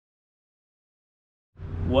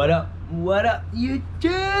What up,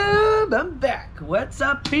 YouTube? I'm back. What's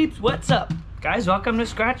up, peeps? What's up? Guys, welcome to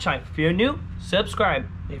Scratch Life. If you're new, subscribe.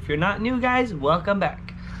 If you're not new, guys, welcome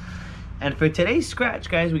back. And for today's scratch,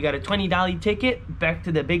 guys, we got a $20 ticket back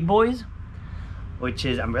to the big boys, which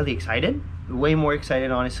is, I'm really excited. Way more excited,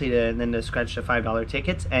 honestly, than to scratch the $5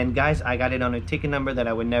 tickets. And guys, I got it on a ticket number that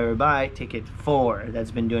I would never buy, ticket 4.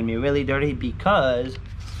 That's been doing me really dirty because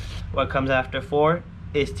what comes after 4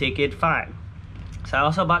 is ticket 5. So I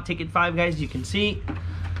also bought ticket 5, guys. You can see,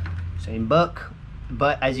 same book.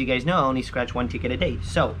 But as you guys know, I only scratch 1 ticket a day.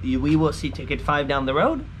 So we will see ticket 5 down the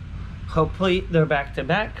road. Hopefully they're back to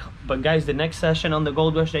back. But guys, the next session on the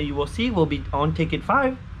Gold Rush that you will see will be on ticket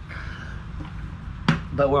 5.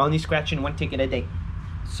 But we're only scratching 1 ticket a day.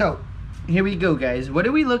 So here we go, guys. What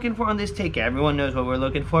are we looking for on this ticket? Everyone knows what we're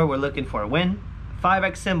looking for. We're looking for a win.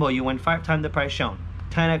 5x symbol, you win 5 times the price shown.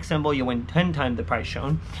 10x symbol, you win 10 times the price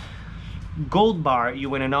shown. Gold bar, you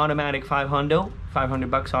win an automatic 500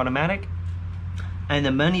 bucks automatic. And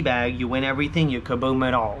the money bag, you win everything, you kaboom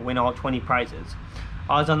it all, win all 20 prizes.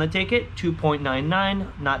 Odds on the ticket, 2.99.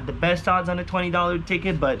 Not the best odds on a $20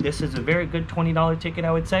 ticket, but this is a very good $20 ticket,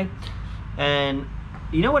 I would say. And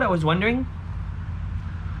you know what I was wondering?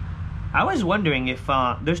 I was wondering if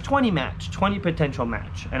there's 20 potential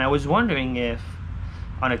match. And I was wondering if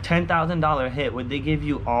on a $10,000 hit, would they give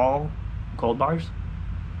you all gold bars?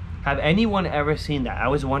 Have anyone ever seen that? I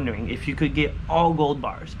was wondering if you could get all gold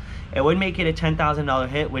bars. It would make it a $10,000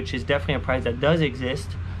 hit, which is definitely a prize that does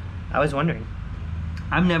exist. I was wondering.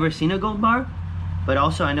 I've never seen a gold bar, but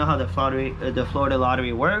also I know how the Florida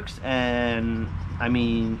lottery works, and I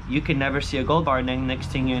mean, you can never see a gold bar, and then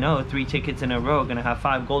next thing you know, 3 tickets in a row are gonna have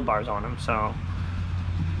 5 gold bars on them. So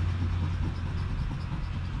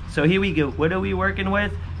here we go. What are we working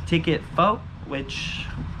with? Ticket 4, which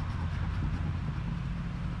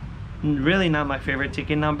really not my favorite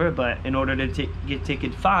ticket number, but in order to get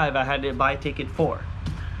ticket 5, I had to buy ticket 4.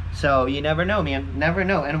 So you never know, man. Never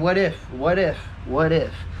know. And what if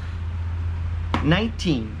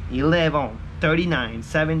 19, 11, 39,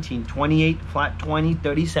 17, 28, flat 20,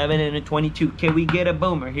 37, and a 22. Can we get a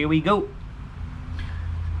boomer? Here we go.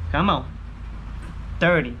 Come on.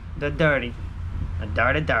 30, the dirty. The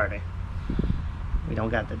dirty. We don't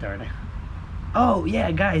got the dirty. Oh yeah,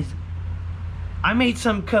 guys, I made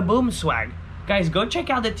some kaboom swag. Guys, go check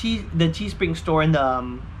out the Teespring store, and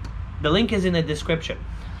the link is in the description.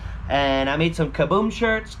 And I made some kaboom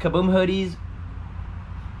shirts, kaboom hoodies.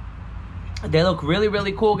 They look really,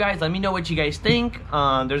 really cool, guys. Let me know what you guys think.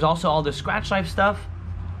 There's also all the Scratch Life stuff.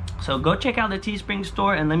 So go check out the Teespring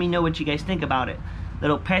store and let me know what you guys think about it.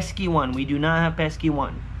 Little pesky 1. We do not have pesky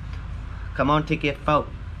 1. Come on, ticket 4.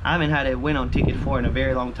 I haven't had a win on ticket 4 in a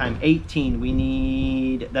very long time. 18, we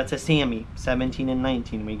need, that's a Sammy. 17 and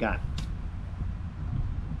 19 we got.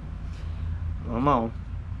 Come on.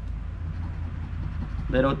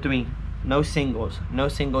 Little 3, no singles, no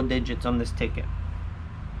single digits on this ticket.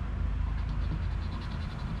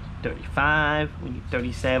 35, we need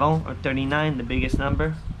 37 or 39, the biggest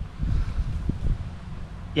number.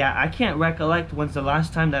 Yeah, I can't recollect when's the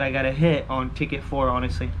last time that I got a hit on ticket 4,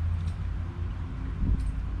 honestly.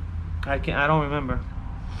 I don't remember.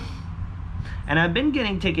 And I've been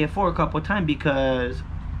getting ticket 4 a couple times because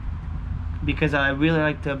I really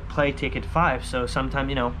like to play ticket 5. So sometimes,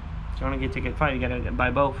 you know, if you want to get ticket 5, you gotta buy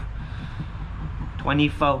both.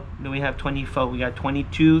 24. Do we have 24? We got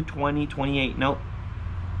 22, 20, 28. Nope.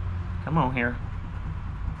 Come on here.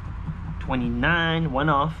 29, 1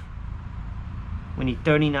 off. We need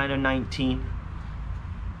 39 or 19.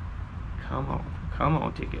 Come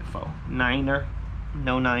on, ticket 4. 9er,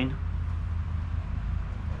 no 9.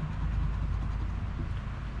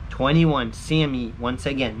 21, Sammy once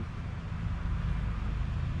again.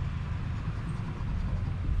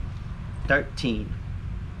 13.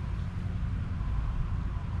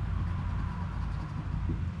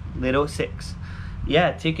 Little 6.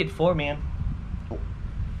 Yeah, ticket 4, man.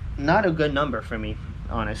 Not a good number for me,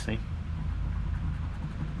 honestly.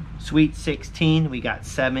 Sweet 16, we got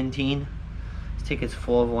 17. This ticket's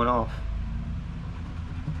full of 1 off.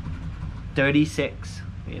 36,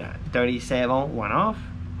 we got 37, 1 off.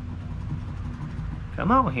 Come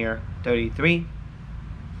on here. 33.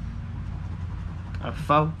 A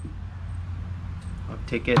 4. A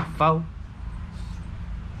ticket 4.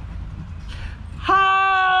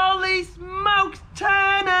 Holy smokes!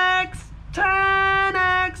 10x!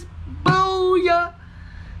 10x! Booyah!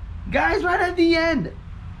 Guys, right at the end.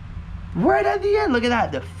 Right at the end. Look at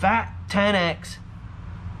that. The fat 10x.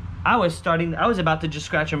 I was about to just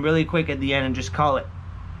scratch them really quick at the end and just call it.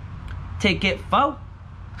 Ticket 4.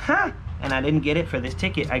 Huh? and I didn't get it for this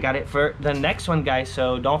ticket. I got it for the next one, guys.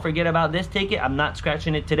 So don't forget about this ticket. I'm not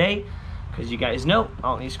scratching it today because you guys know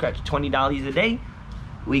I only scratch $20 a day.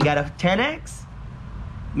 We got a 10X.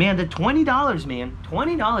 Man, the $20, man.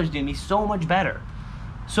 $20 did me so much better.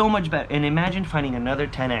 So much better. And imagine finding another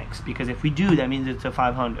 10X, because if we do, that means it's a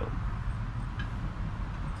 500.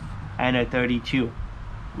 And a 32.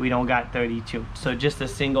 We don't got 32. So just a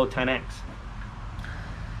single 10X.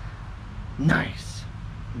 Nice.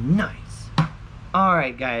 Nice.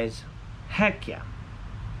 Alright, guys. Heck yeah.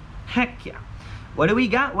 Heck yeah. What do we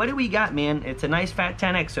got? What do we got, man? It's a nice fat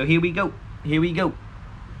 10X. So here we go. Here we go.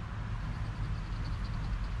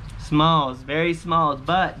 Smalls. Very smalls.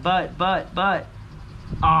 But.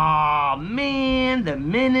 Aw, man. The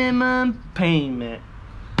minimum payment.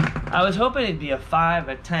 I was hoping it'd be a 5,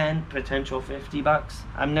 a 10, potential 50 bucks.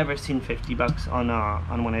 I've never seen 50 bucks on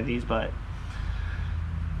one of these, but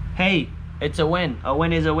hey, it's a win. A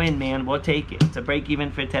win is a win, man. We'll take it. It's a break even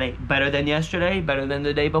for today. Better than yesterday, better than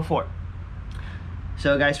the day before.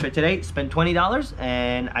 So guys, for today, spend $20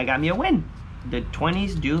 and I got me a win. The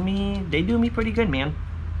 20s do me pretty good, man.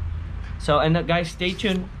 So, and guys, stay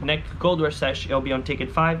tuned. Next Goldrush sesh, it'll be on ticket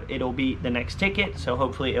 5. It'll be the next ticket, so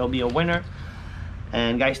hopefully it'll be a winner.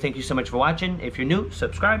 And guys, thank you so much for watching. If you're new,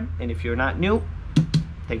 subscribe. And if you're not new,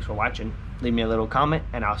 thanks for watching. Leave me a little comment,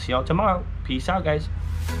 and I'll see y'all tomorrow. Peace out, guys.